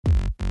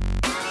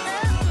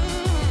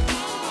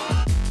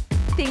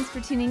thanks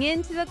for tuning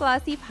in to the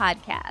Glossy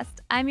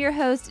Podcast. I'm your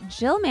host,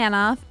 Jill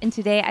Manoff, and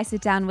today I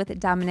sit down with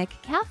Dominic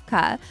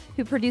Kaffka,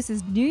 who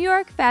produces New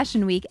York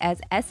Fashion Week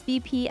as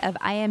SVP of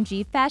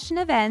IMG Fashion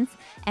Events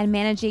and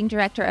Managing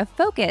Director of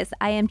Focus,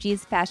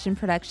 IMG's fashion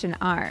production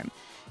arm.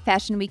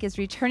 Fashion Week is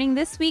returning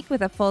this week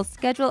with a full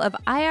schedule of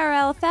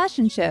IRL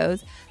fashion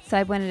shows, so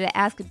I wanted to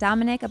ask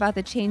Dominic about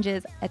the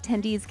changes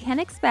attendees can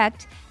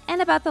expect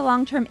and about the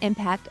long-term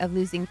impact of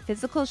losing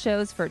physical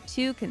shows for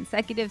 2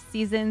 consecutive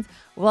seasons.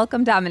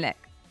 Welcome, Dominic.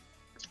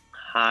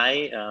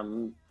 Hi,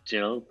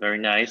 Jill. Very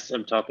nice.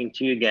 I'm talking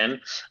to you again.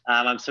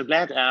 I'm so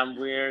glad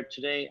we're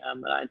today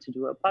allowed to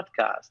do a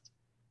podcast.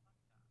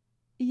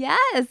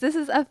 Yes, this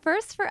is a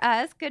first for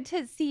us. Good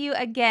to see you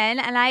again.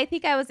 And I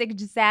think I was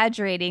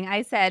exaggerating.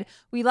 I said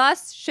we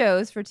lost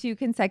shows for 2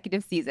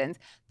 consecutive seasons.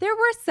 There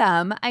were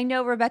some. I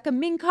know Rebecca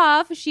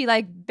Minkoff, she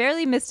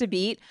barely missed a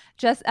beat.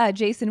 Just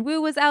Jason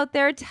Wu was out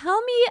there. Tell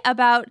me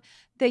about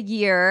the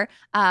year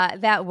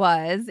that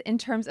was in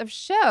terms of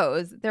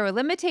shows. There were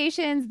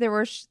limitations. There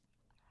were a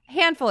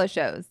handful of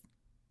shows.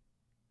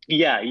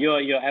 Yeah,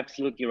 you're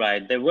absolutely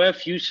right. There were a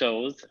few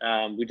shows.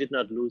 We did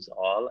not lose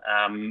all,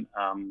 and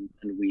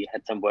we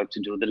had some work to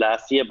do the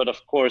last year. But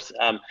of course,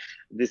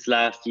 this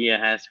last year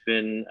has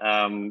been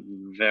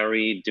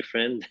very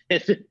different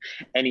than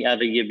any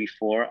other year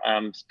before,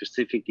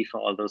 specifically for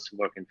all those who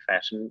work in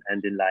fashion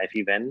and in live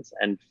events,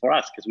 and for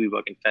us because we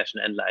work in fashion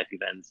and live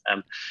events.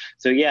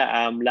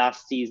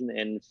 Last season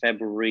in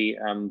February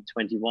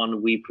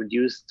 21, we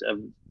produced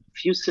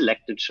few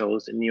selected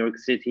shows in New York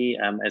City,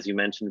 as you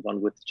mentioned,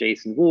 one with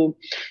Jason Wu.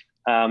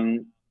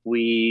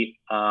 We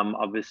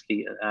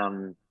obviously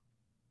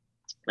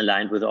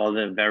aligned with all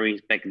the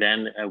back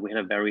then we had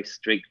a very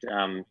strict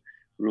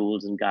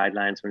rules and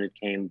guidelines when it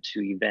came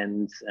to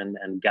events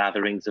and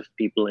gatherings of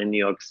people in New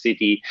York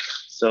City.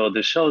 So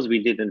the shows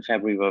we did in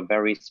February were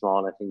very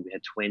small. I think we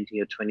had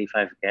 20 or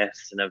 25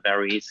 guests in a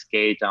very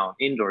scaled down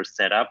indoor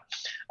setup.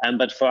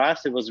 But for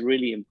us, it was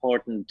really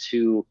important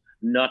to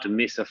not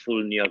miss a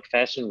full New York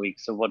Fashion Week.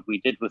 So what we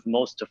did with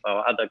most of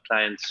our other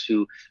clients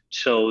who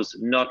chose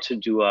not to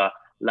do a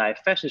live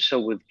fashion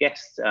show with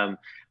guests,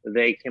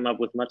 they came up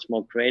with much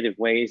more creative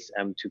ways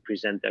to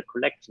present their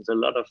collections. A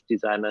lot of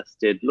designers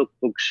did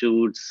lookbook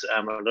shoots.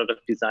 A lot of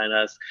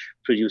designers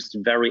produced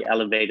very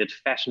elevated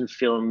fashion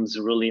films,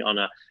 really on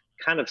a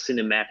kind of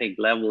cinematic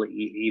level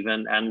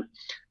even. And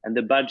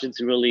the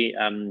budgets really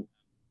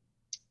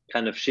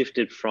kind of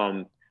shifted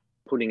from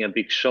putting a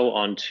big show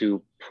on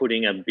to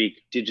putting a big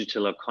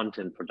digital or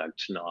content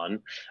production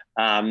on.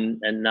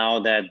 And now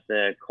that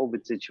the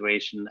COVID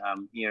situation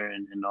here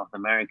in North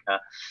America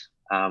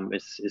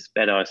is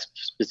better,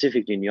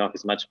 specifically New York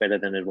is much better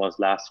than it was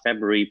last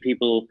February,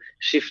 people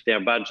shift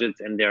their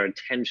budgets and their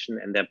attention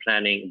and their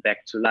planning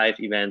back to live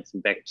events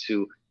and back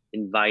to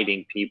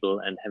inviting people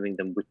and having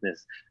them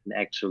witness an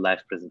actual live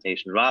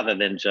presentation rather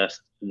than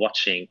just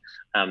watching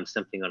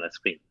something on a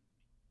screen.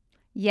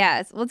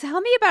 Yes. Well, tell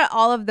me about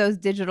all of those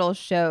digital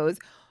shows.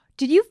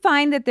 Did you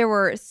find that there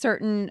were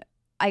certain,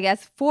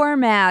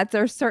 formats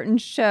or certain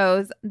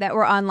shows that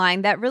were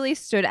online that really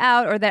stood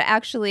out or that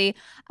actually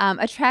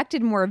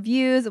attracted more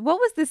views? What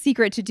was the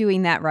secret to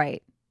doing that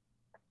right?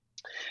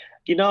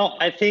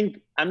 I think,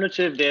 I'm not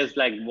sure if there's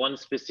one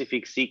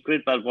specific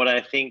secret, but what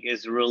I think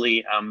is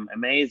really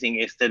amazing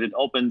is that it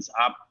opens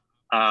up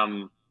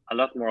a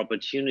lot more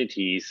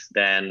opportunities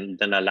than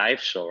a live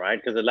show, right?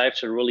 Because a live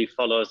show really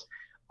follows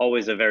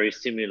always a very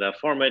similar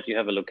format. You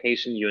have a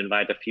location, you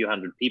invite a few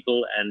hundred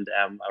people, and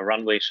a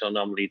runway show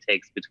normally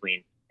takes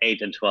between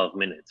 8 and 12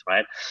 minutes,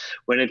 right?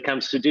 When it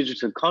comes to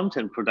digital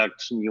content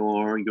production,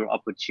 your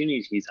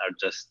opportunities are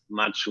just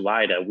much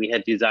wider. We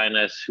had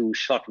designers who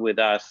shot with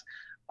us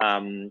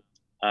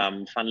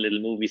fun little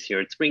movies here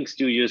at Spring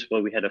Studios,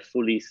 where we had a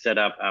fully set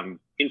up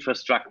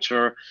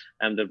infrastructure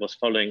that was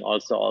following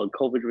also all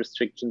COVID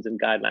restrictions and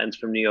guidelines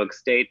from New York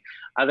State.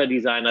 Other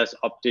designers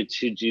opted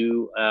to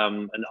do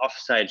an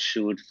offsite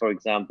shoot. For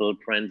example,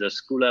 Prenza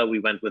Skula, we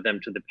went with them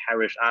to the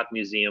Parrish Art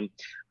Museum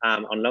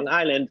on Long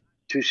Island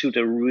to shoot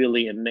a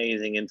really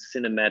amazing and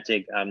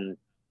cinematic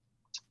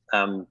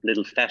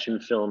little fashion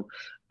film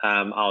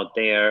out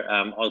there,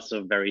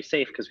 also very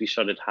safe because we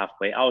shot it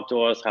halfway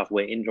outdoors,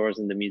 halfway indoors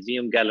in the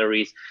museum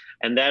galleries.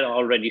 And that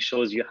already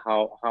shows you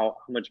how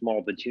much more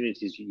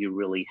opportunities you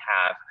really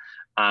have.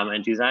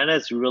 And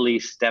designers really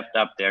stepped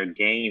up their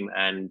game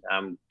and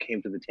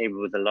came to the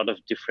table with a lot of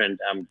different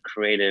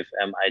creative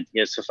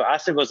ideas. So for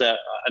us, it was a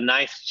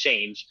nice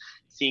change,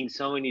 seeing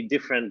so many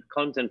different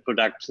content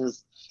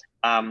productions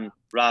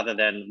rather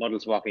than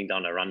models walking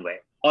down a runway.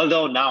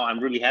 Although now I'm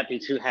really happy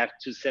to have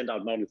to send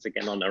out models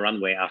again on a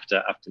runway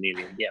after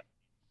nearly a year.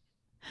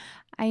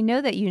 I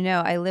know that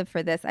I live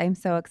for this. I'm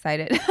so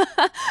excited.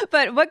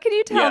 But what can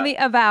you tell me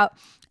about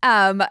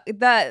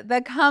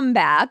the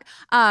comeback.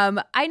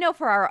 I know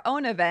for our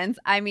own events,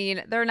 I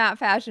mean, they're not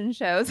fashion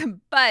shows,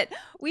 but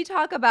we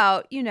talk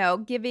about,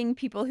 giving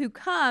people who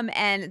come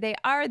and they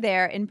are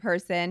there in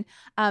person,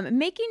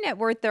 making it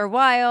worth their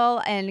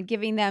while and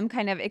giving them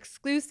kind of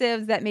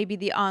exclusives that maybe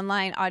the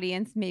online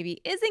audience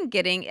maybe isn't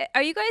getting.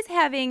 Are you guys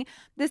having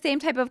the same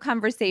type of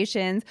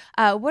conversations?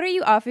 What are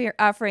you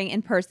offering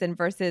in person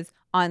versus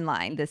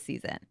online this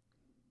season?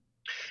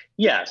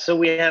 Yeah, so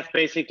we have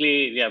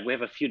we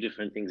have a few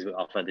different things we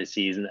offer this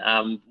season.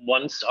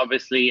 Once,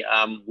 obviously,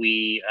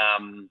 we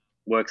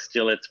work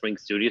still at Spring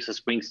Studios. So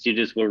Spring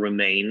Studios will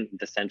remain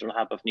the central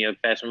hub of New York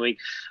Fashion Week,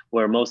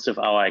 where most of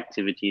our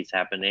activity is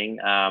happening.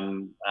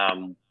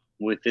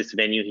 With this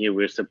venue here,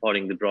 we're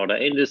supporting the broader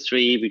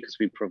industry because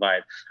we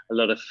provide a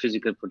lot of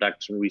physical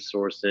production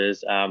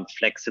resources,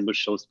 flexible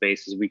show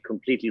spaces. We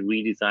completely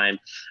redesigned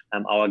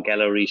our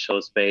gallery show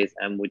space,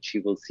 which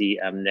you will see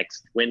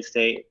next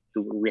Wednesday.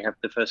 We have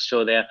the first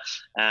show there.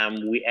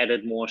 We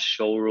added more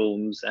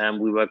showrooms.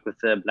 We work with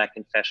the Black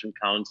in Fashion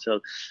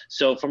Council.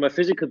 So from a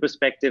physical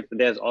perspective,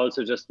 there's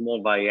also just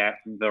more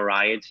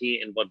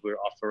variety in what we're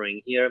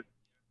offering here.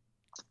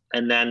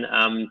 And then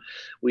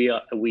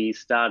we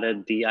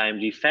started the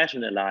IMG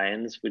Fashion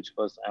Alliance, which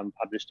was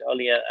published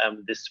earlier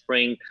this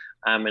spring.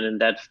 And in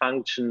that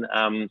function,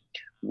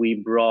 we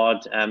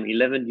brought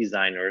 11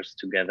 designers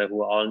together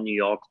who are all New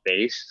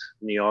York-based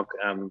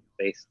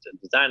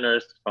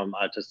designers, from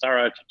Alta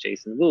Sara to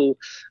Jason Wu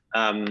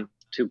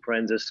to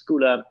Prenza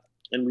Skula.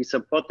 And we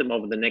support them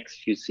over the next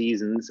few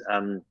seasons.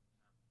 And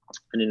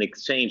in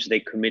exchange,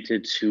 they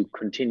committed to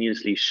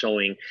continuously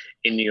showing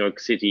in New York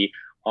City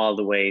all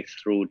the way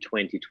through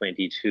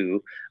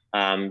 2022,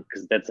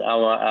 because that's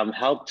our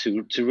help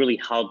to really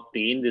help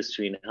the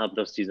industry and help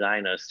those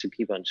designers to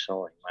keep on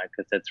showing, right?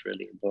 Because that's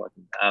really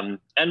important.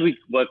 And we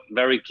work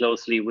very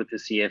closely with the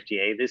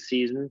CFDA this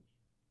season.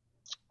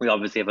 We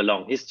obviously have a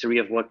long history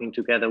of working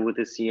together with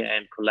the CA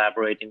and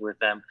collaborating with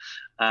them.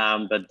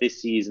 But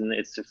this season,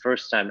 it's the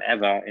first time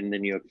ever in the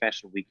New York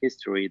Fashion Week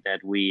history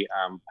that we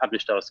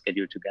published our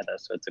schedule together.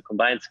 So it's a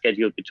combined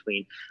schedule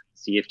between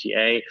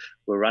CFDA,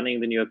 who are running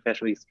the New York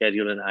Fashion Week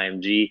schedule, and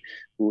IMG,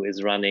 who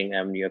is running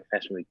New York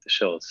Fashion Week, the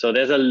show. So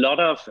there's a lot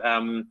of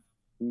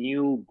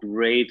new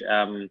great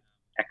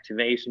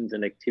activations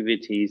and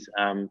activities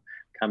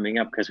coming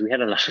up, because we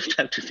had a lot of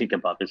time to think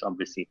about this,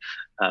 obviously,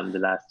 the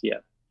last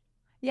year.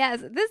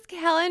 Yes, this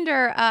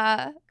calendar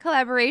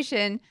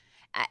collaboration,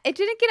 it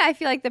didn't get, I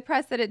feel like, the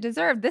press that it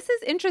deserved. This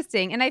is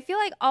interesting. And I feel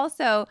like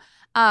also,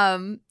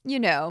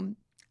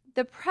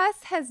 the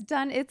press has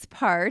done its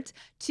part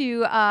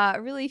to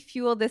really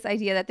fuel this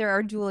idea that there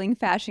are dueling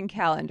fashion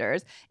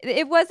calendars.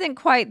 It wasn't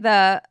quite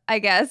the, I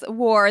guess,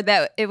 war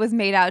that it was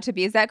made out to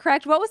be. Is that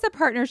correct? What was the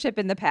partnership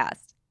in the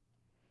past?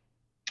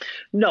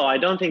 No, I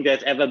don't think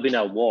there's ever been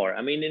a war.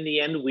 I mean, in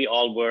the end, we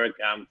all work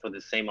for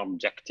the same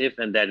objective,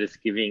 and that is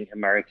giving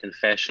American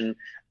fashion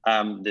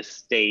the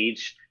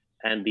stage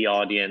and the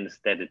audience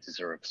that it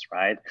deserves,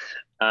 right?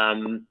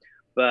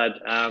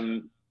 But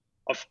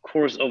of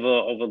course,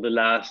 over the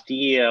last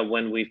year,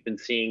 when we've been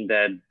seeing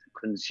that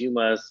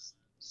consumers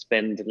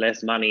spend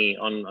less money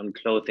on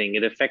clothing,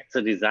 it affects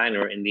the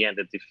designer in the end.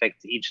 It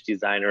affects each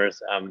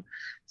designer's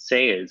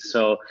sales.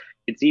 So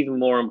it's even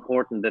more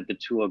important that the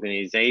two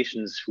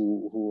organizations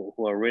who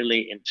are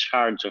really in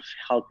charge of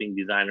helping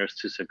designers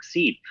to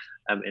succeed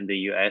in the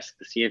US,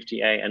 the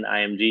CFDA and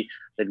IMG,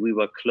 that we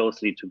work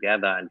closely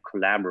together and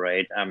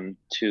collaborate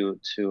to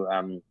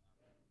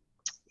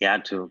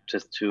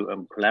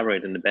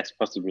collaborate in the best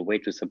possible way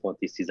to support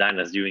these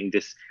designers during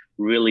this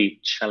really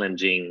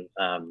challenging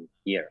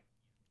year.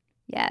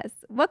 Yes.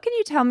 What can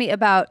you tell me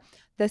about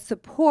the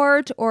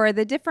support or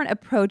the different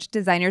approach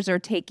designers are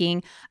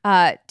taking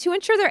to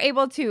ensure they're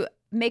able to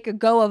make a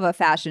go of a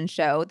fashion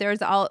show? There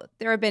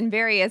have been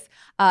various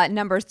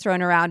numbers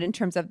thrown around in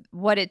terms of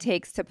what it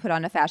takes to put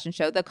on a fashion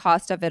show, the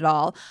cost of it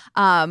all.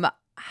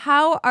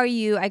 How are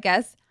you, I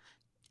guess,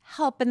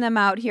 helping them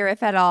out here,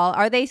 if at all?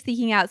 Are they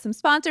seeking out some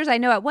sponsors? I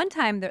know at one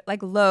time,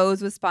 like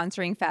Lowe's was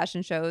sponsoring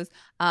fashion shows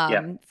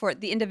for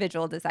the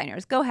individual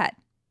designers. Go ahead.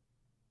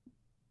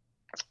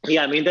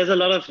 Yeah, I mean, there's a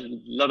lot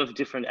of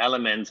different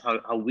elements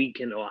how we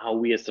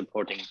are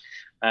supporting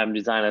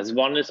designers.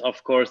 One is,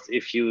 of course,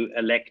 if you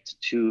elect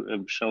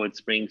to show at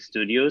Spring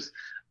Studios,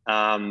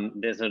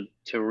 there's a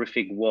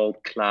terrific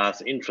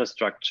world-class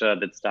infrastructure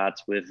that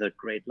starts with a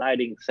great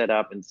lighting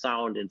setup and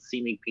sound and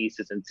scenic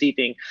pieces and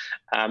seating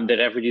that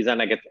every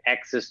designer gets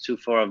access to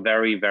for a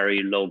very,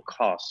 very low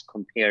cost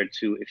compared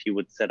to if you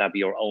would set up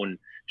your own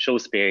show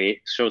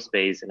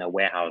space in a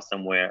warehouse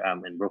somewhere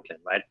in Brooklyn,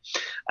 right?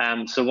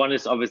 So one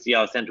is obviously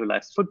our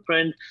centralized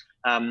footprint.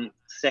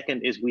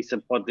 Second is we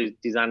support the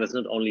designers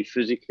not only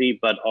physically,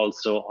 but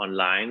also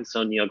online.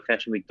 So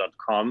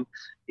NewYorkFashionWeek.com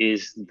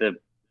is the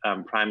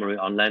primary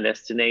online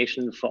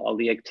destination for all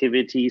the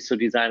activities. So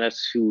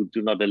designers who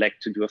do not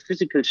elect to do a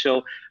physical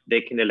show,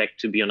 they can elect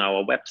to be on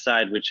our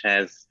website, which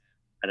has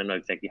I don't know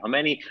exactly how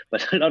many,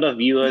 but a lot of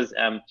viewers,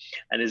 and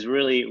is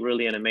really,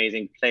 really an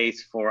amazing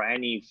place for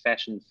any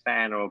fashion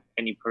fan or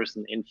any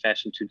person in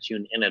fashion to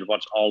tune in and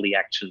watch all the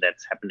action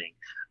that's happening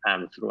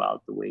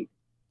throughout the week.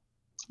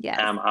 Yes.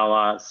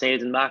 Our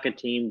sales and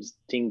marketing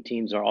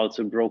teams are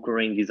also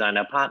brokering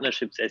designer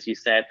partnerships, as you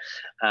said.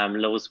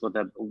 Lowe's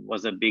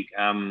was a big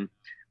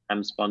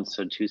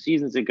sponsor 2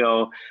 seasons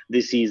ago.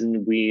 This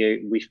season,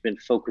 we've been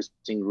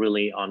focusing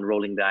really on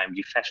rolling the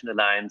IMG Fashion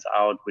Alliance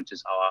out, which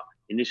is our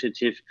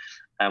initiative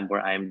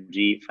where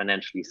IMG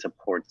financially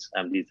supports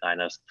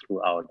designers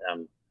throughout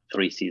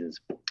 3 seasons.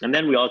 And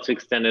then we also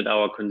extended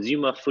our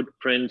consumer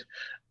footprint.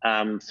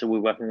 So we're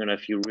working on a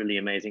few really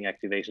amazing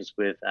activations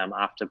with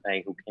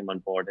Afterpay, who came on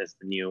board as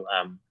the new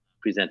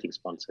presenting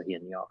sponsor here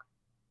in New York.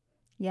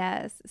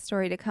 Yes,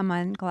 story to come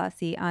on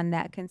Glossy on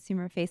that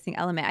consumer-facing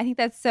element. I think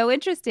that's so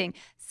interesting.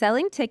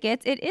 Selling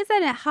tickets, it is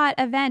a hot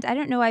event. I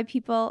don't know why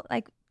people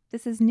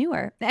this is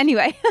newer.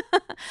 Anyway,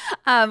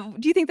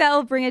 do you think that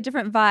will bring a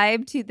different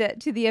vibe to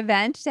the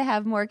event to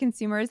have more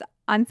consumers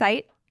on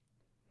site?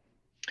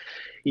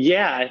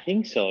 Yeah, I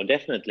think so,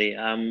 definitely.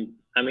 In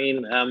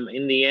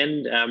the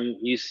end,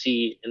 you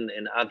see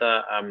in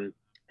other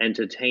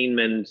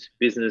entertainment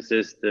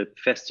businesses, the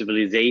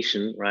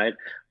festivalization, right?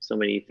 So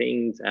many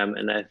things.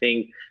 And I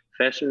think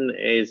fashion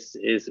is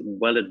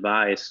well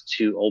advised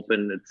to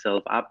open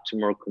itself up to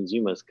more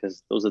consumers,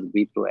 because those are the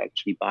people who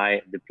actually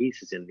buy the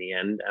pieces in the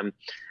end.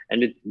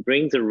 And it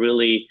brings a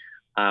really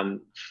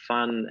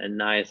fun and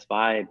nice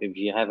vibe if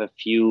you have a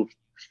few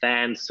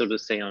fans, so to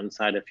say, on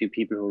site, a few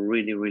people who are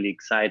really, really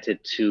excited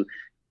to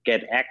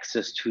get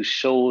access to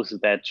shows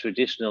that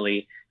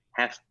traditionally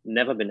have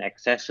never been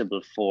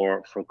accessible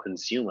for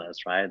consumers,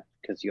 right?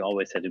 Because you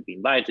always had to be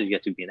invited, you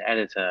had to be an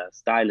editor,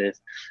 stylist,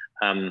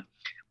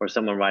 or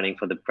someone writing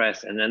for the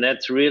press. And then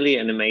that's really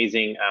an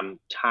amazing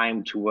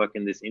time to work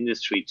in this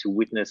industry, to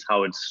witness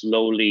how it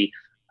slowly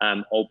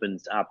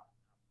opens up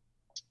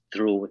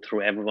through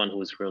everyone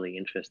who's really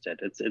interested.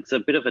 It's a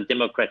bit of a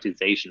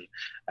democratization,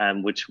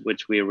 which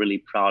we're really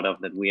proud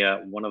of, that we are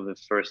one of the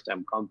first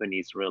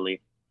companies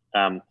really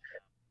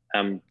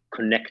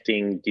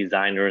connecting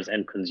designers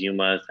and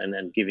consumers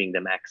and giving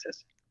them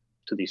access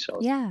to these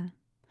shows. Yeah.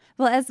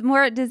 Well, as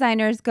more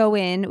designers go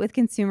in with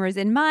consumers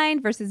in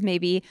mind versus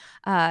maybe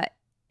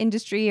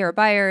industry or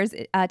buyers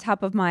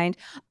top of mind,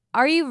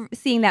 are you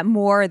seeing that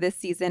more this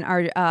season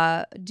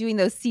are doing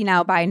those see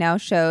now, buy now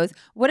shows?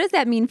 What does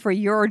that mean for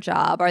your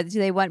job? Or do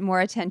they want more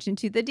attention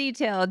to the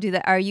detail?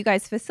 Are you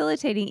guys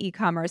facilitating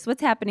e-commerce?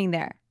 What's happening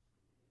there?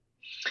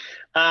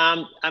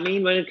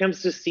 When it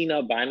comes to see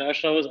now, buy now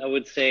shows, I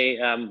would say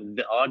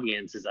the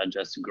audiences are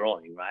just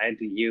growing, right?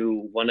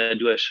 You want to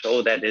do a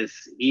show that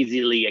is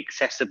easily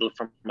accessible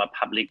from a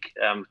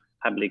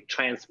public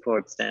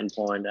transport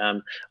standpoint.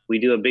 We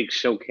do a big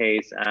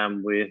showcase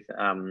with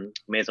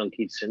Maison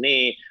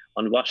Kitsune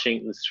on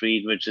Washington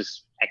Street, which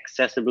is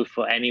accessible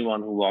for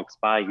anyone who walks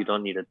by. You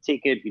don't need a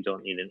ticket, you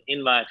don't need an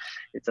invite.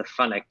 It's a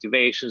fun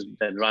activation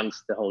that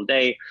runs the whole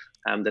day.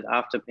 That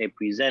Afterpay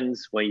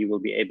presents, where you will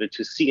be able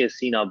to see a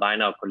See Now Buy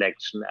Now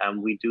collection.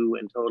 We do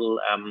in total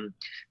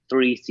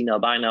 3 See Now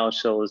Buy Now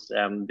shows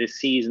this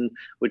season,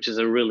 which is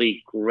a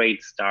really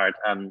great start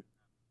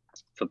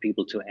for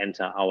people to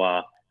enter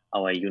our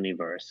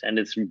universe. And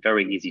it's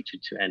very easy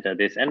to enter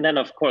this. And then,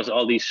 of course,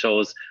 all these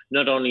shows,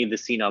 not only the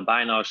See Now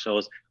Buy Now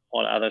shows,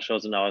 all other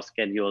shows in our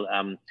schedule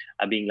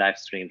are being live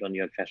streamed on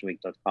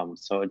NYFashionWeek.com.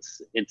 So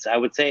I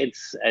would say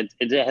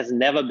it has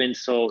never been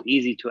so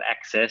easy to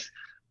access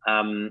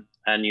New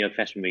York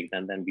Fashion Week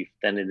than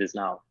it is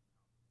now.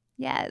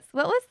 Yes.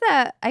 What was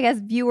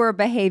the, viewer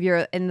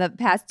behavior in the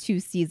past 2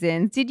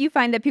 seasons? Did you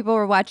find that people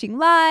were watching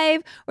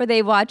live? Were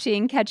they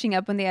catching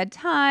up when they had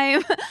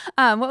time?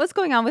 What was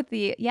going on with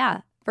the,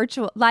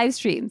 virtual live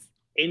streams?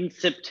 In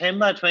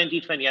September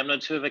 2020, I'm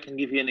not sure if I can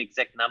give you an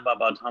exact number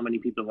about how many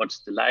people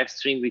watched the live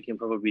stream. We can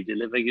probably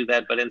deliver you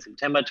that. But in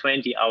September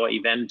 20, our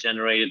event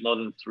generated more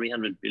than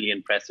 300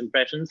 billion press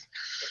impressions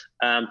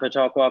per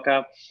Talk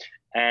Walker.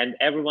 And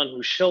everyone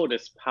who showed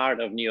as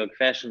part of New York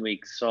Fashion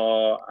Week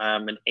saw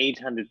an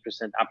 800%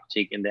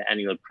 uptick in the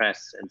annual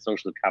press and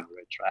social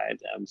coverage, right?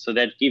 So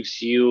that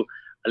gives you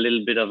a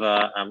little bit of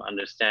a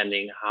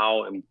understanding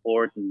how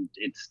important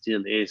it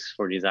still is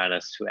for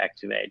designers to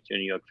activate your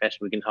New York Fashion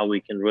Week and how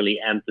we can really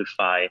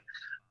amplify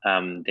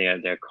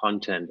their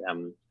content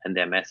and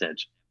their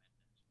message.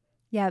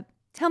 Yeah.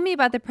 Tell me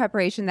about the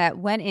preparation that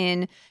went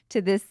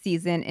into this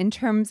season in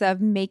terms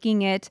of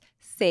making it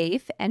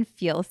safe and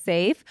feel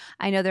safe.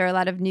 I know there are a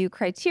lot of new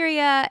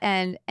criteria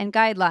and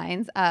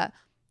guidelines.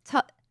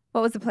 What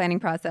was the planning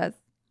process?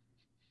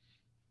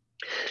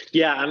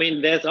 Yeah,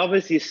 there's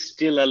obviously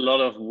still a lot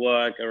of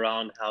work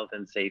around health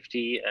and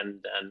safety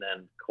and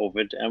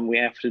COVID, and we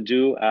have to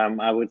do.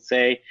 I would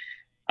say,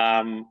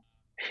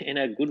 in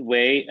a good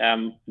way,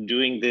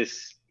 doing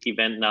this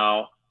event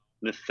now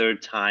the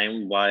 3rd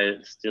time while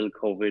still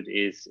COVID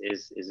is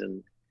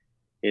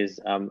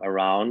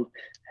around,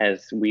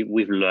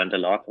 we've learned a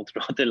lot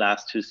throughout the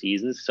last 2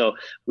 seasons. So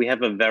we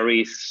have a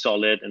very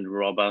solid and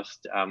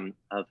robust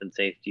health and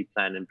safety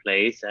plan in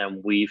place,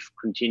 and we've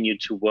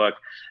continued to work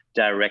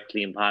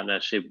directly in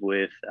partnership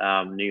with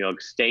New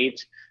York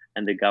State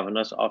and the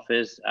governor's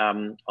office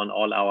on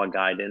all our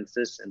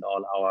guidances and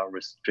all our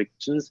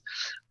restrictions.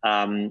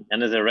 And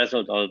as a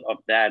result of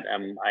that,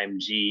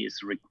 IMG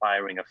is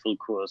requiring a full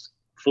course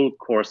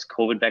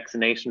COVID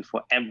vaccination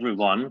for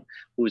everyone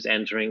who's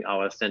entering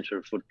our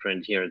central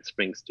footprint here at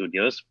Spring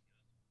Studios.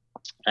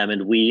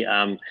 And we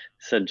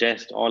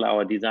suggest all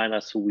our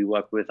designers who we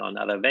work with on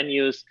other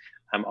venues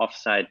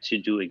offsite to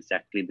do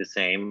exactly the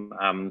same.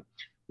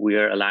 We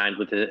are aligned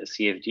with the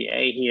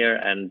CFDA here,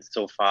 and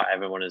so far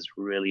everyone is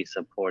really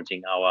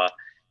supporting our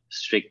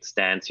strict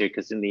stance here,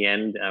 because in the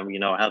end,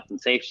 health and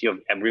safety of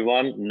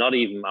everyone, not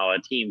even our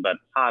team, but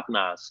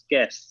partners,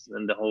 guests,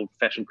 and the whole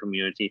fashion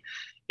community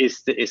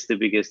is the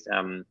biggest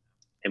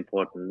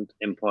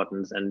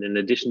importance. And in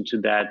addition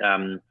to that,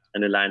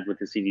 and aligned with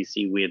the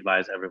CDC, we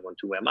advise everyone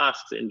to wear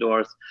masks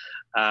indoors.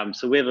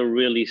 So we have a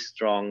really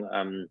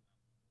strong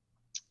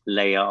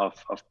layer of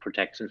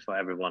protection for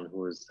everyone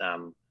who's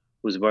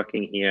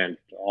working here, and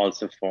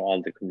also for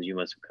all the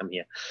consumers who come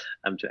here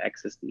to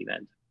access the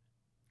event.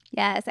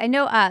 Yes, I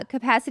know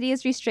capacity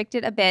is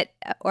restricted a bit,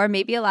 or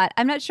maybe a lot.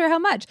 I'm not sure how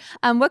much.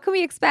 What can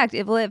we expect?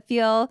 Will it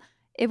feel?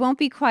 It won't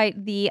be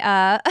quite the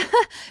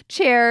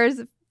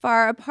chairs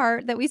far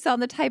apart that we saw on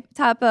the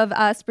top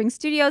of Spring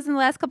Studios in the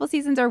last couple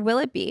seasons, or will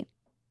it be?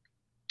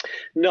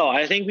 No,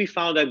 I think we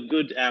found a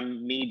good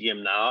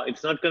medium now.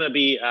 It's not going to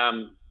be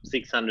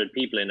 600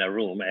 people in a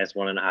room as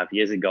 1.5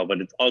 years ago,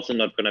 but it's also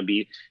not going to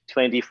be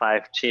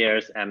 25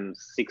 chairs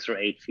 6 or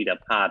 8 feet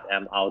apart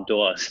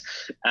outdoors.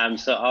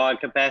 So our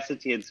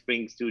capacity at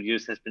Spring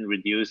Studios has been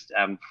reduced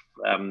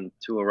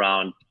to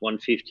around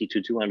 150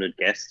 to 200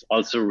 guests.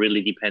 Also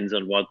really depends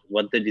on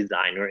what the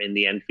designer in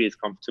the end feels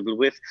comfortable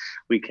with.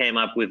 We came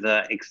up with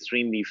an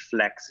extremely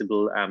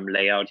flexible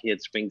layout here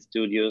at Spring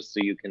Studios, so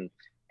you can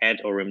add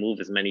or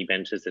remove as many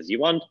benches as you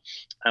want,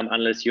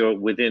 unless you're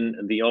within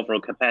the overall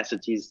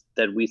capacities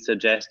that we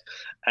suggest.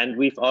 And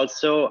we've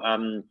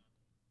also,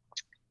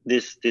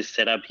 this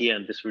setup here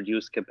and this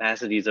reduced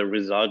capacity is a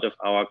result of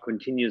our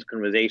continuous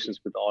conversations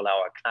with all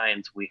our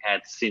clients we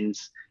had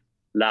since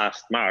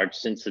last March,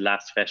 since the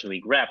last Fashion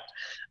Week wrapped.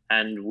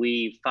 And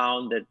we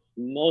found that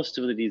most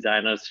of the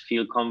designers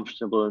feel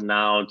comfortable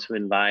now to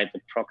invite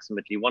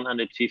approximately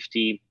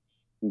 150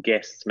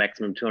 guests,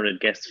 maximum 200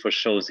 guests for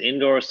shows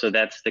indoors. So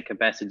that's the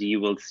capacity you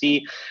will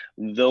see.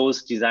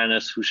 Those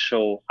designers who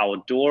show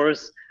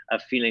outdoors are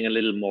feeling a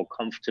little more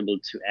comfortable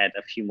to add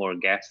a few more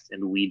guests,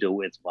 and we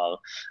do as well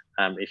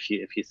if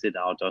you sit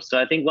outdoors. So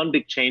I think one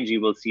big change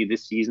you will see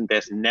this season,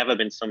 there's never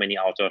been so many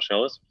outdoor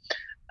shows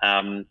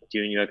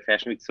during New York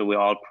Fashion Week. So we're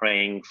all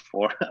praying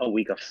for a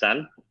week of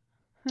sun.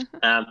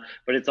 But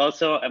it's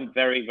also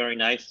very, very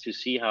nice to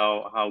see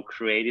how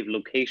creative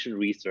location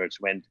research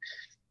went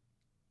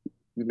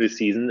this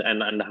season,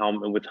 and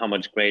how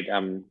much great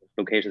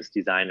locations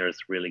designers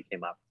really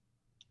came up.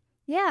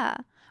 Yeah.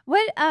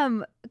 What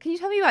can you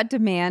tell me about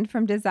demand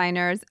from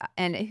designers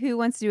and who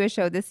wants to do a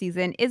show this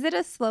season? Is it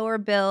a slower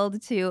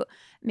build to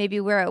maybe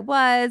where it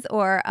was,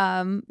 or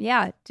are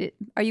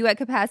you at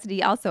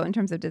capacity also in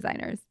terms of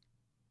designers?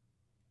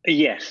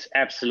 Yes,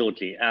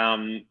 absolutely.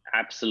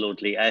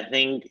 Absolutely. I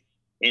think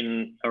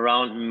in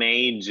around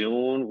May,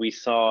 June, we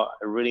saw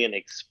really an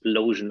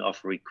explosion of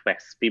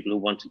requests. People who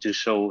wanted to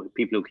show,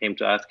 people who came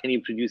to us, can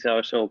you produce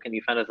our show? Can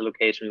you find us a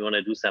location? We want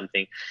to do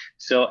something.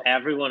 So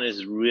everyone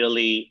is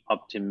really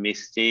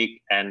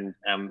optimistic and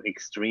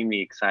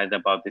extremely excited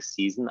about this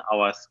season.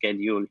 Our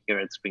schedule here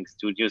at Spring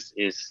Studios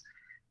is,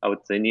 I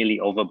would say, nearly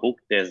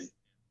overbooked. There's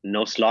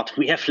no slot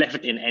we have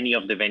left in any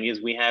of the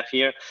venues we have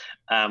here.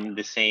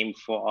 The same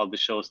for all the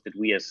shows that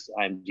we as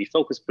IMG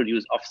Focus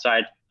produce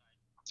offsite,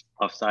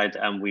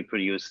 we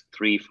produce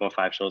 3, 4,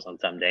 5 shows on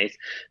some days.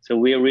 So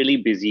we are really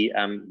busy.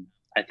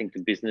 I think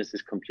the business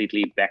is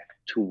completely back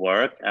to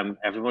work.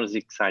 Everyone is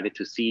excited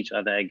to see each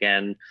other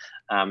again.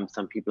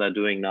 Some people are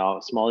doing now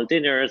small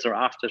dinners or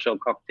after show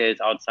cocktails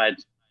outside,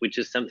 which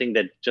is something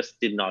that just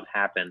did not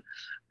happen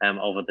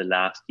over the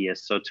last year.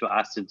 So to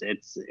us,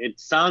 it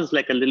sounds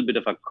like a little bit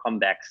of a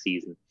comeback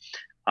season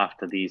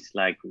after these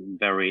like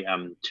very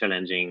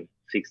challenging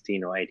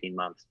 16 or 18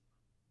 months.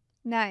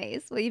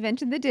 Nice. Well, you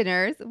mentioned the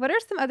dinners. What are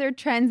some other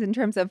trends in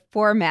terms of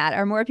format?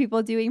 Are more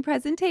people doing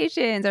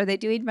presentations? Are they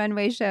doing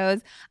runway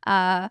shows?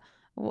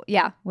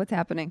 What's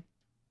happening?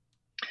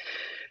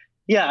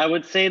 Yeah, I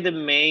would say the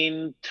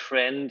main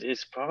trend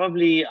is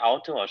probably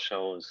outdoor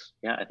shows.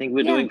 Yeah, I think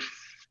we're doing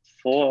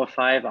 4 or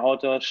 5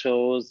 outdoor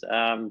shows.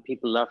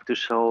 People love to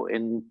show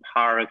in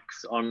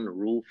parks, on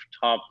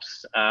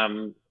rooftops.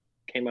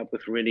 Came up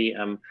with really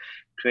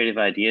creative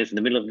ideas in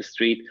the middle of the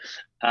street.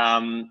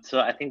 So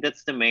I think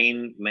that's the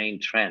main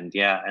trend.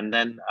 Yeah, and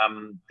then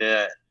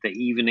the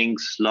evening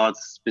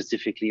slots,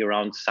 specifically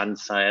around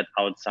sunset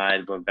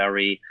outside, were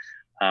very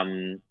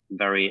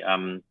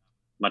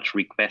much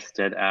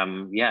requested.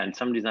 And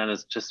some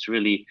designers just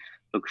really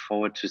look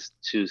forward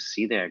to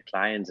see their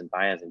clients and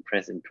buyers and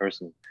press in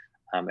person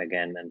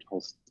again and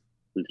host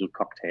a little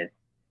cocktail.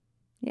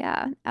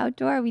 Yeah,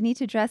 outdoor. We need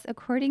to dress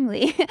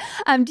accordingly.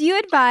 Do you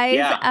advise?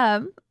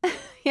 Yeah.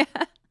 Yeah.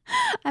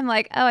 I'm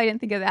like, oh, I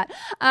didn't think of that.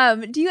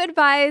 Do you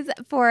advise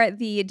for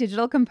the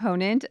digital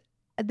component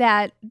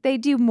that they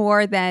do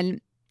more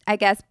than, I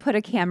guess, put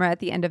a camera at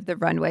the end of the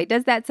runway?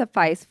 Does that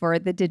suffice for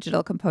the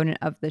digital component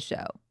of the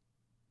show?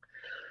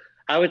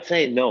 I would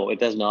say no, it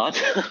does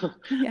not.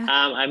 Yeah.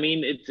 I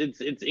mean,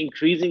 it's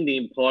increasingly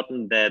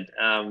important that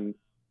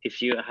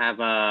if you have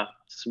a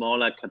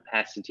smaller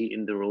capacity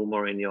in the room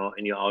or in your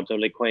outdoor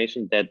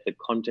equation, that the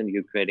content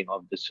you're creating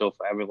of the show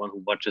for everyone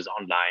who watches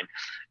online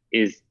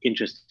is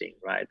interesting,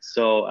 right?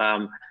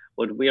 So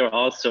what we are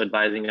also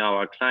advising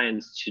our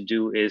clients to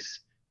do is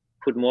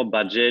put more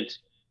budget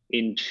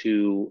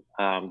into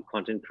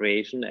content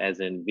creation, as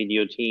in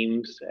video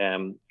teams,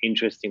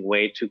 interesting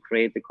way to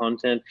create the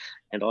content,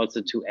 and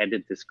also to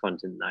edit this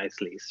content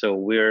nicely. So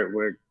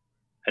we're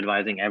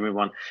advising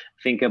everyone,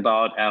 think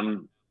about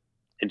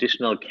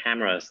additional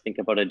cameras, think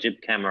about a jib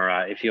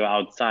camera. If you're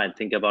outside,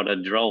 think about a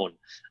drone.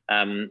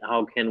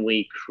 How can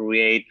we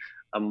create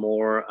a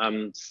more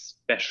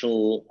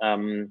special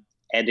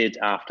edit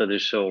after the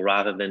show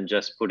rather than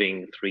just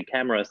putting 3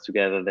 cameras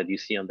together that you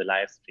see on the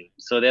live stream?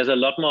 So there's a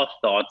lot more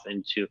thoughts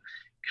into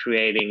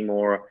creating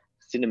more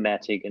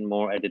cinematic and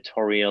more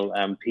editorial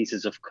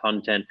pieces of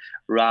content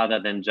rather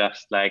than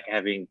just like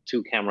having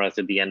 2 cameras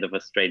at the end of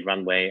a straight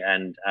runway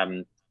and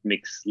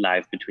mix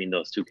live between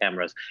those 2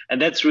 cameras.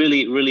 And that's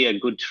really a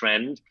good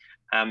trend.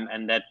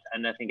 And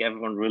I think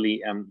everyone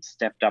really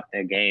stepped up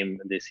their game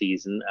this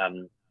season.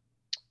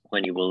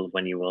 When you will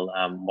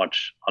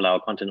watch all our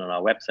content on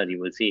our website, you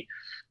will see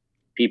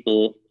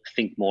people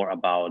think more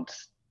about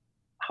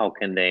how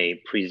can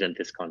they present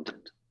this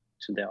content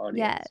to their audience.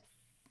 Yes,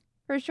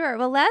 for sure.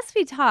 Well, last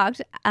we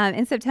talked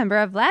in September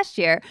of last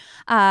year,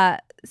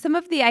 some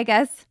of the, I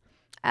guess,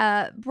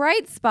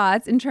 bright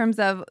spots in terms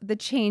of the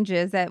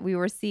changes that we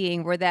were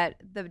seeing were that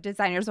the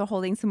designers were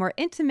holding some more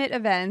intimate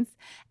events,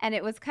 and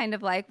it was kind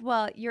of like,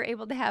 well, you're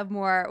able to have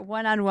more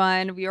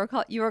one-on-one. You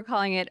were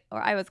calling it, or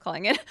I was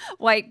calling it,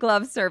 white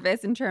glove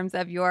service in terms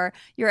of your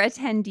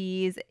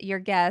attendees, your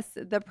guests,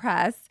 the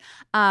press.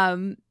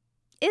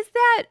 Is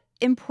that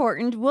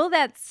important? Will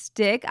that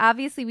stick?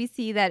 Obviously, we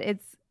see that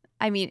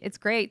it's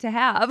great to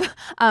have,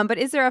 but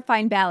is there a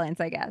fine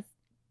balance, I guess?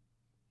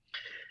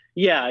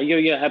 Yeah,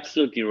 you're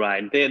absolutely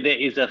right. There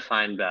is a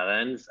fine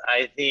balance.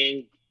 I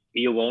think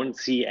you won't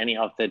see any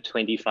of the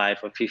 25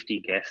 or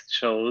 50 guest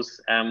shows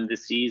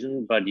this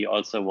season, but you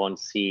also won't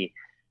see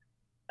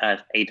an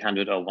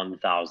 800 or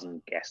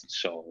 1,000 guest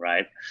show,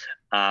 right?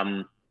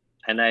 And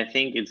I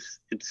think it's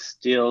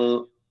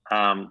still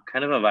kind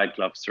of a white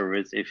glove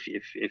service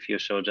if your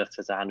show just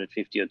has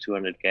 150 or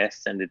 200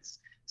 guests and it's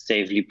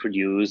safely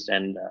produced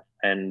and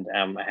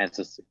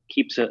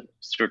keeps a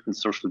certain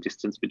social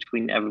distance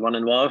between everyone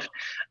involved,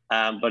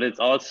 but it's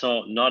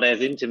also not as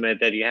intimate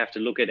that you have to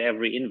look at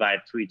every invite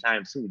 3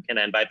 times. Can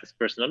I invite this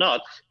person or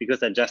not?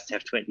 Because I just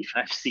have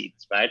 25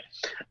 seats, right?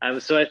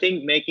 So I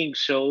think making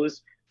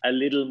shows a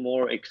little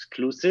more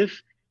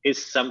exclusive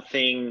is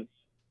something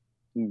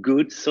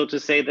good, so to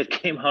say, that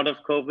came out of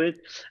COVID,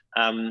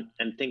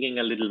 and thinking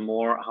a little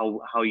more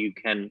how you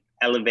can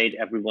elevate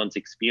everyone's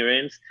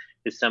experience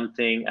is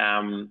something,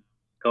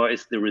 or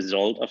is the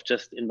result of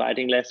just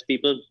inviting less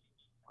people.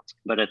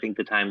 But I think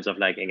the times of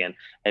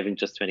having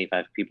just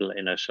 25 people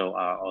in a show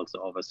are also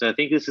over. So I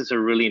think this is a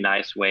really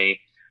nice way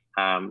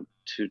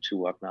to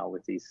work now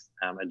with these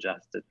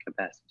adjusted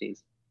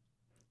capacities.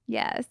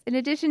 Yes. In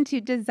addition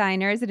to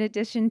designers, in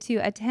addition to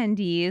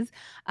attendees,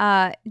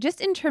 just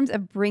in terms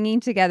of bringing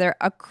together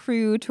a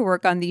crew to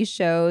work on these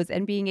shows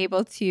and being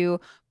able to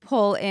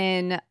pull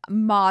in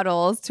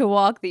models to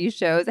walk these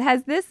shows,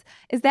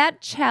 is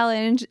that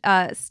challenge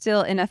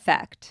still in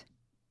effect?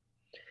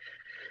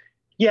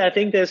 Yeah, I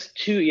think there's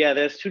two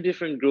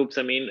different groups.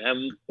 I mean,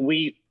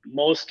 we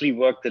mostly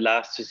worked the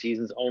last 2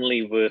 seasons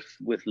only with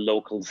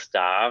local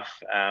staff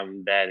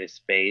that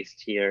is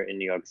based here in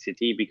New York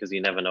City, because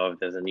you never know if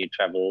there's a new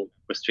travel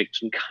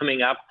restriction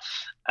coming up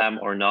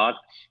or not.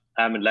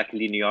 And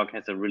luckily, New York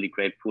has a really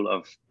great pool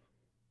of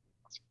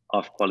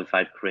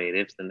qualified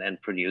creatives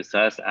and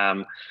producers.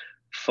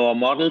 For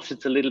models,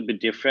 it's a little bit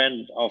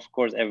different. Of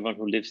course, everyone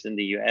who lives in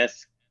the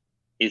US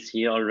is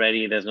here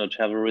already. There's no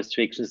travel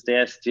restrictions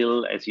there.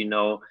 Still, as you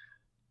know,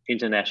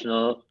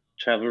 international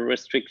travel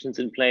restrictions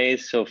in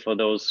place. So for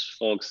those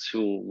folks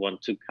who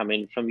want to come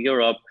in from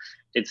Europe,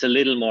 it's a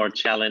little more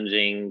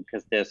challenging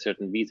because there are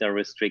certain visa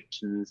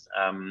restrictions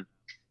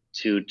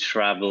to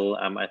travel.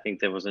 I think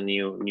there was a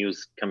new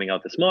news coming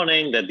out this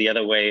morning that the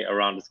other way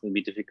around is going to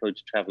be difficult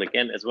to travel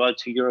again as well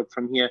to Europe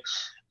from here.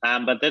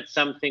 But that's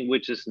something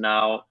which is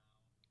now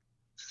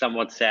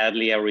somewhat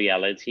sadly a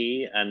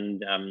reality,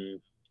 and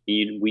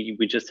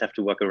we just have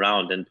to work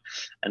around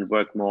and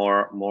work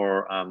more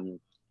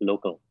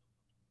local.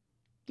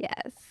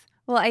 Yes.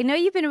 Well, I know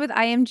you've been with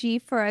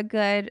IMG for a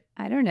good,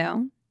 I don't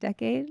know,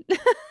 decade?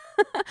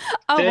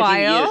 A 13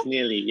 while. years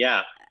nearly,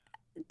 yeah.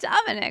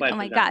 Dominic, Quite oh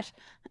my some time.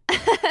 gosh.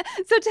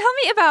 So tell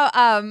me about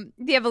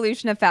the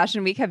evolution of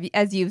Fashion Week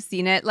as you've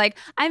seen it. Like,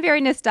 I'm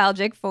very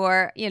nostalgic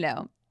for,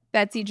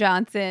 Betsy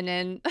Johnson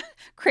and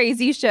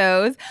crazy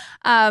shows.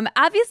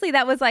 Obviously,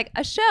 that was like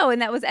a show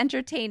and that was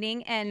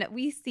entertaining. And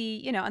we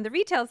see, on the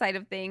retail side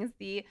of things,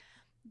 the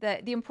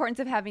importance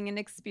of having an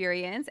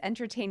experience,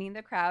 entertaining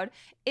the crowd.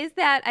 Is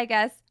that, I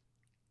guess,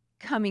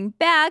 coming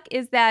back?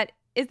 Is that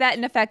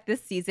in effect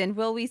this season?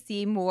 Will we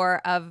see more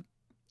of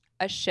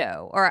a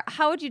show? Or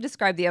how would you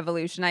describe the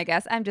evolution? I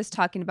guess I'm just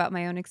talking about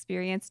my own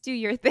experience. Do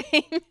your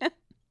thing.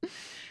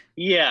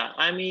 Yeah,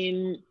 I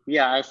mean,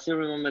 yeah, I still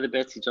remember the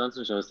Betsy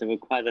Johnson shows. They were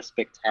quite a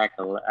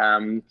spectacle.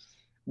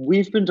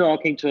 We've been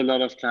talking to a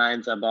lot of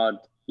clients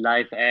about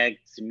live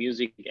acts,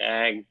 music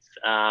acts,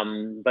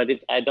 but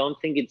I don't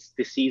think it's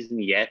the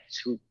season yet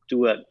to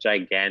do a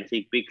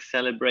gigantic, big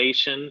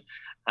celebration.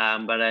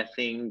 But I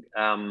think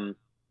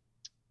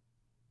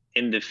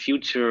in the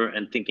future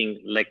and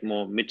thinking like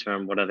more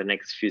midterm, what are the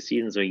next few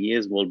seasons or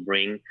years will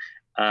bring,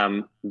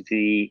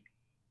 the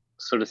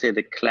so to say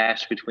the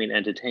clash between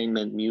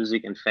entertainment,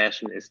 music, and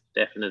fashion is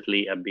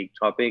definitely a big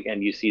topic.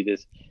 And you see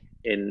this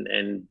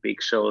in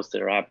big shows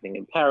that are happening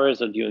in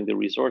Paris or during the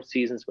resort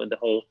seasons when the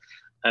whole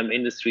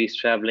industry is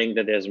traveling,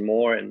 that there's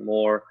more and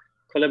more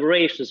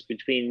collaborations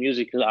between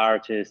musical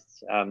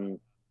artists and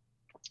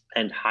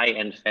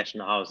high-end fashion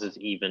houses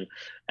even.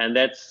 And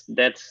that's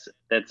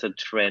a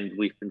trend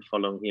we've been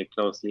following here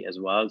closely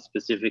as well.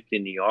 Specifically,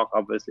 New York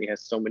obviously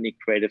has so many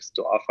creatives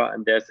to offer,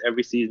 and there's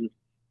every season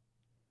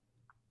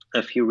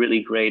a few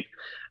really great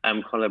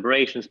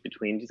collaborations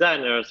between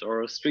designers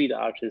or street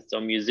artists or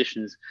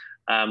musicians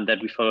that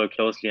we follow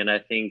closely. And I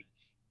think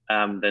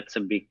that's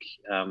the big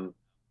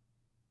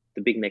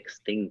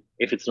next thing,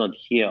 if it's not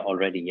here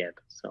already yet.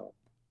 So.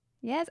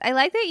 Yes, I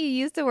like that you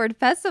used the word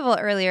festival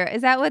earlier.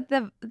 Is that what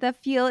the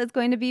feel is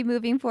going to be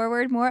moving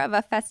forward? More of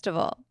a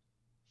festival?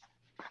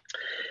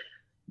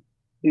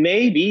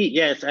 Maybe,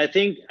 yes. I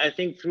think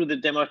through the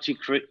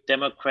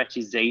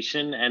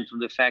democratization and through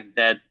the fact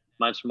that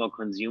much more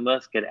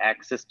consumers get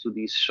access to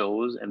these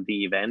shows and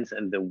the events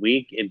and the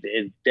week,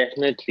 it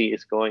definitely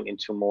is going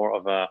into more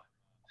of a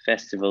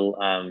festival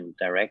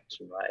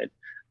direction, right?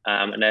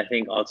 And I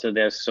think also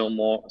there's so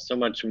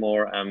much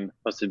more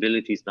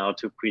possibilities now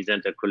to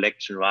present a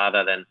collection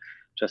rather than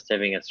just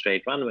having a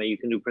straight runway. You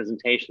can do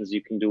presentations,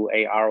 you can do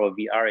AR or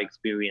VR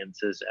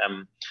experiences.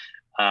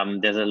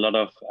 There's a lot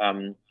of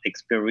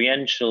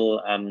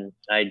experiential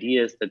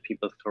ideas that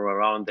people throw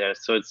around there.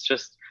 So it's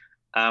just,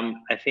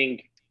 I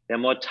think there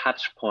are more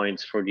touch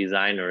points for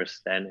designers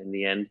than in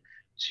the end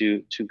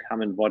to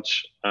come and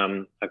watch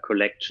a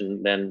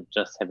collection than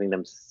just having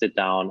them sit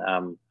down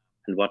and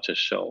watch a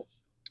show.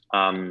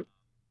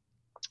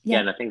 Yeah,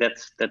 and I think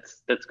that's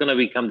going to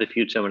become the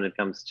future when it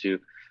comes to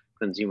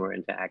consumer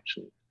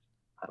interaction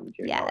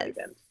during our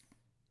events.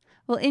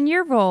 Well, in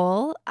your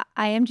role,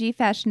 IMG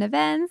Fashion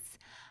Events,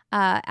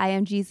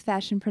 IMG's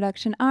fashion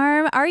production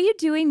arm, are you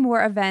doing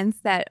more events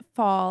that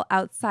fall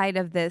outside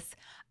of this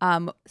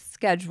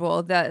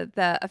schedule,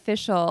 the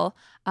official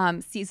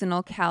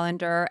seasonal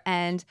calendar?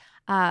 And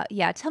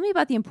tell me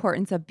about the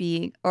importance of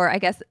being, or I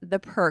guess the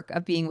perk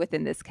of being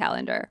within this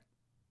calendar.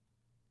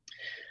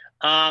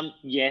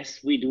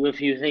 Yes, we do a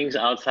few things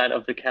outside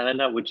of the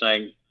calendar, which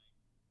I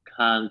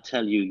can't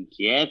tell you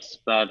yet,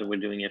 but we're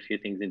doing a few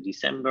things in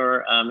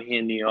December here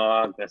in New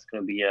York. That's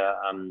going to be a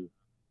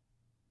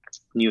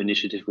new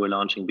initiative we're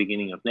launching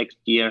beginning of next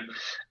year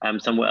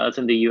somewhere else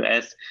in the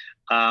US.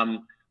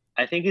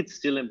 I think it's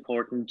still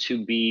important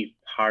to be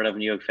part of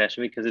New York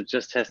Fashion Week because it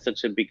just has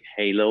such a big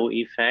halo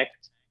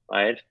effect,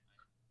 right?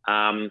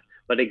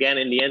 But again,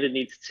 in the end, it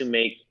needs to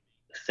make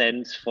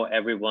sense for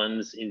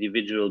everyone's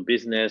individual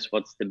business.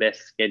 What's the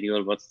best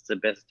schedule? What's the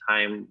best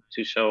time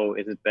to show?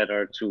 Is it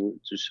better to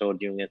show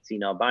during a see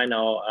now buy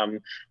now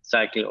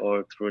cycle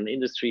or through an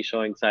industry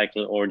showing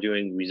cycle or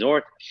during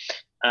resort?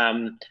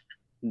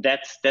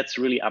 That's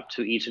really up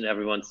to each and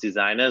everyone's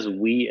designers.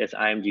 We as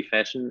IMG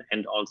Fashion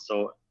and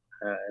also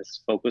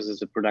as Focus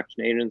as a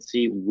production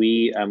agency,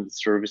 we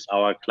service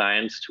our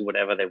clients to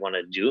whatever they want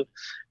to do,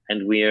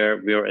 and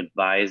we're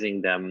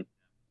advising them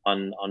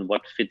on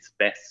what fits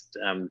best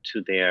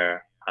to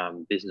their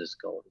business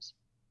goals.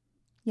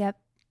 Yep,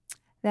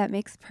 that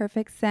makes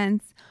perfect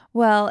sense.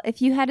 Well, if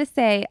you had to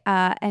say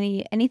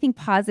anything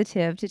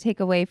positive to take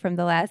away from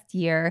the last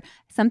year,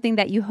 something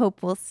that you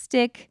hope will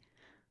stick,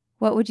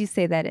 what would you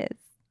say that is?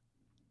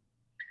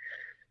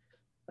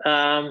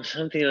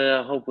 Something that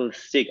I hope will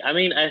stick. I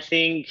mean, I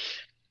think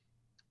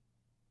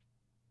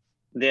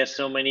there's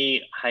so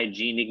many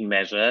hygienic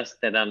measures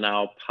that are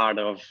now part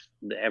of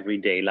the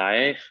everyday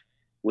life,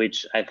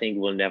 which I think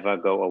will never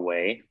go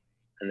away.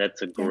 And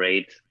that's a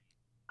great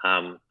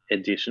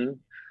addition.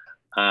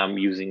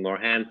 Using more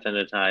hand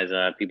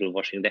sanitizer, people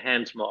washing their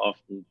hands more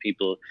often,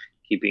 people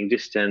keeping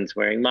distance,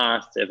 wearing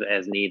masks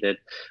as needed.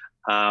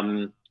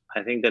 I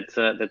think that's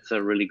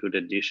a really good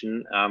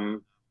addition.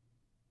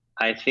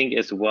 I think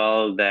as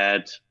well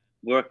that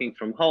working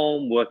from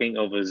home, working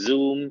over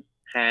Zoom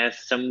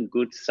has some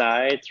good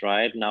sides,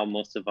 right? Now,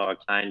 most of our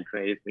client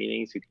creative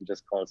meetings, you can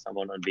just call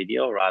someone on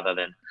video rather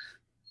than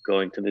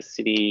going to the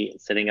city,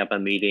 setting up a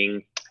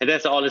meeting. It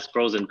has all its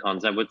pros and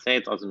cons. I would say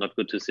it's also not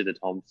good to sit at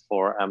home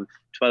for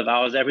 12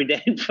 hours every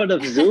day in front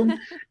of Zoom.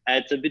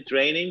 It's a bit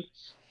draining.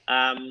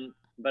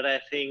 But I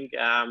think,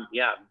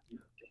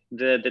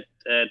 the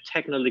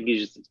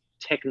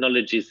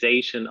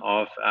technologization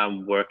of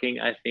working,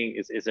 I think,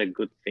 is a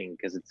good thing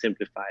because it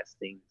simplifies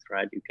things,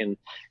 right? You can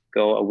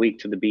go a week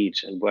to the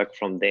beach and work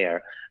from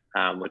there,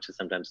 which is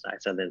sometimes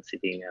nicer than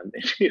sitting in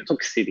New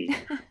York City.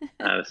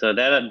 So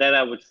that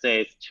I would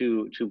say is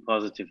two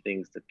positive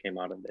things that came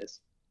out of this.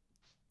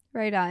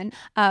 Right on.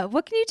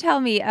 What can you tell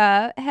me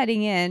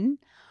heading in,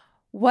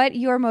 what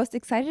you're most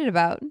excited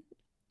about?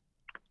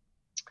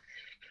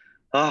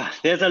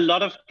 There's a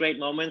lot of great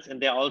moments,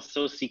 and they're all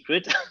so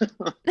secret.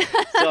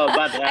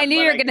 I knew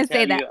you were going to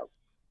say that.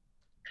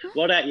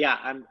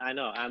 I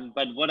know.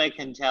 But what I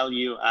can tell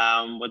you,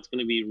 what's going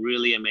to be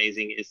really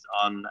amazing is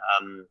on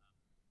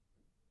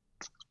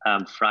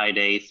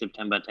Friday,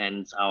 September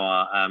 10th,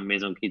 our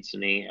Maison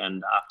Kitsune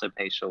and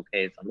Afterpay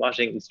showcase on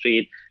Washington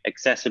Street,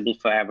 accessible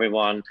for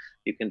everyone.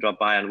 You can drop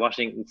by on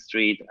Washington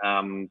Street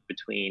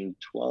between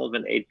 12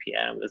 and 8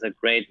 p.m. There's a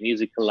great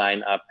musical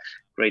lineup,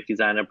 great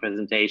designer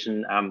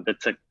presentation.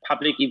 That's a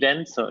public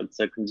event, so it's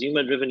a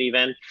consumer-driven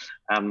event,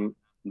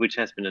 which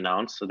has been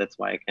announced. So that's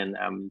why I can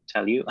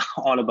tell you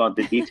all about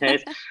the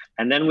details.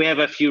 And then we have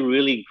a few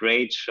really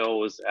great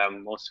shows.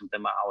 Most of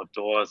them are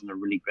outdoors and are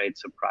really great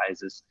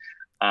surprises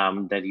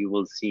that you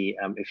will see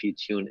if you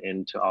tune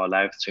into our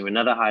live stream.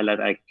 Another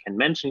highlight I can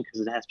mention, because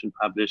it has been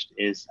published,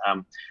 is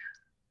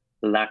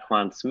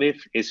Laquan Smith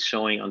is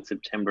showing on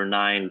September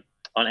 9th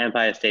on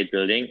Empire State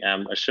Building,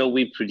 a show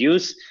we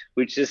produce,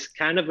 which is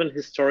kind of an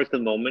historical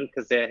moment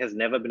because there has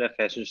never been a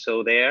fashion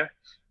show there.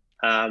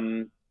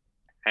 And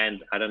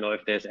I don't know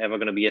if there's ever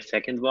going to be a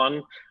second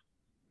one.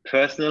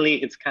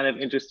 Personally, it's kind of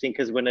interesting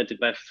because when I did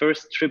my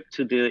first trip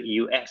to the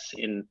US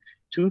in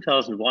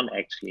 2001,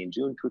 actually, in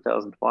June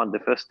 2001, the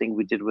first thing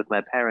we did with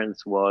my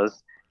parents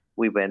was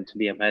we went to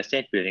the Empire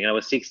State Building. I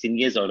was 16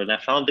 years old, and I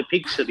found the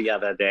picture the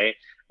other day.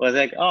 I was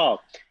like, oh,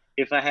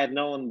 if I had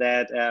known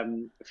that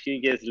a few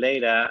years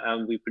later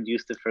we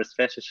produced the first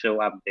fashion show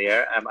up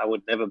there, I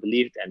would never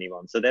believed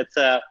anyone. So that's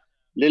a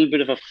little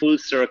bit of a full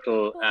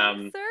circle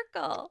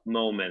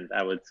moment,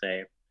 I would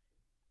say.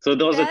 So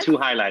those are two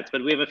highlights,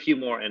 but we have a few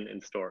more in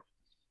store.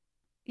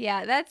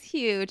 Yeah, that's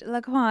huge.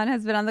 Laquan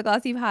has been on the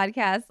Glossy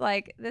Podcast.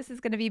 Like, this is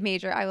going to be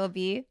major. I will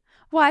be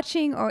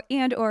watching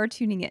or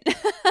tuning in.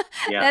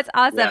 That's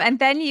awesome. Yeah. And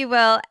then you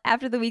will,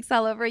 after the week's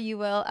all over, you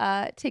will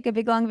take a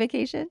big long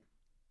vacation?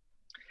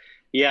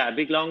 Yeah, a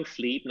big long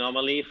sleep.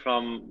 Normally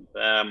from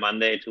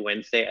Monday to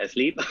Wednesday, I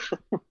sleep.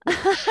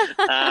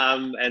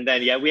 And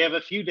then, we have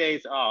a few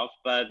days off,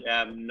 but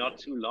not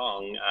too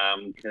long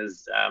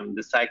because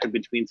the cycle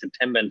between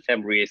September and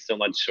February is so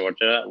much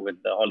shorter with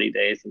the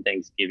holidays and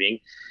Thanksgiving.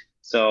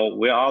 So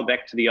we're all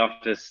back to the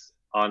office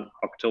on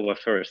October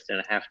 1st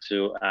and have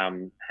to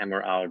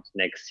hammer out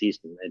next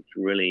season. It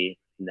really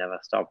never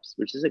stops,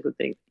 which is a good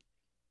thing.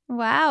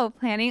 Wow,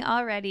 planning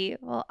already.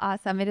 Well,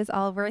 awesome. It is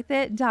all worth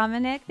it.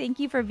 Dominic, thank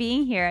you for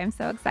being here. I'm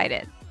so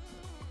excited.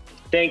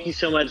 Thank you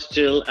so much,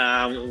 Jill.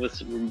 It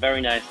was very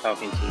nice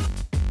talking to you.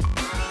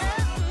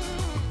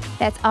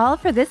 That's all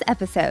for this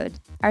episode.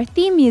 Our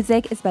theme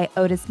music is by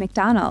Otis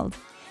McDonald.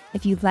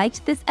 If you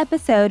liked this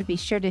episode, be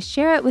sure to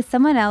share it with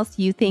someone else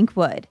you think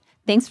would.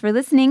 Thanks for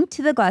listening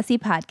to the Glossy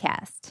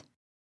Podcast.